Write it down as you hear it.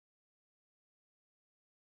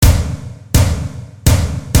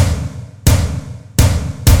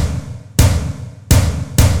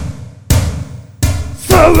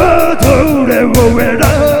はどれを選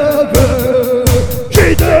ぶ？左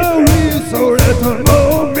それとも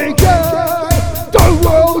右？ど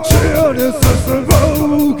っちに進も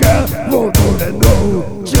うが己の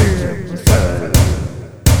人生。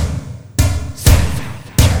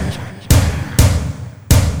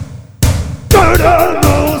誰の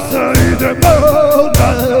せいでもな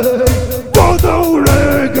い己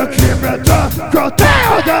が決めた答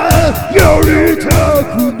えだ。やりた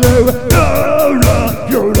くねぇなら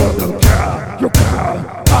やらなきゃよかっ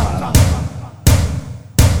た。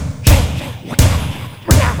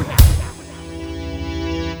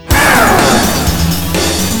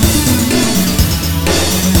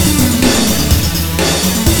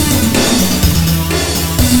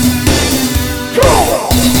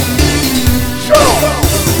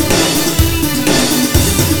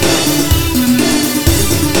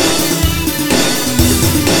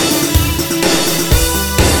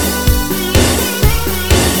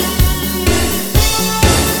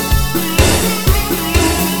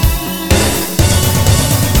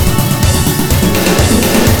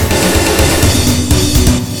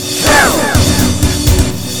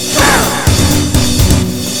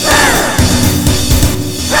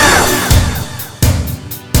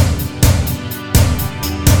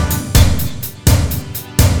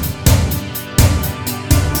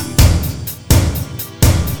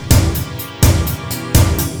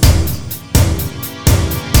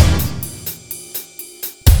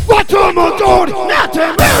後戻りなんて無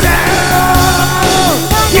理。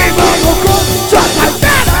今のこの状態か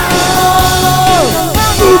ら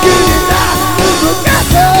次に何に向かっ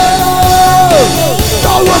てど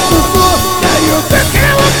う進んでいくか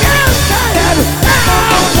を考える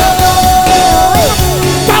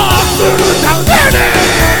どうするために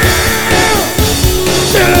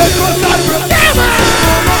試行錯誤も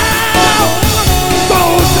と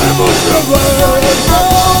っても重要。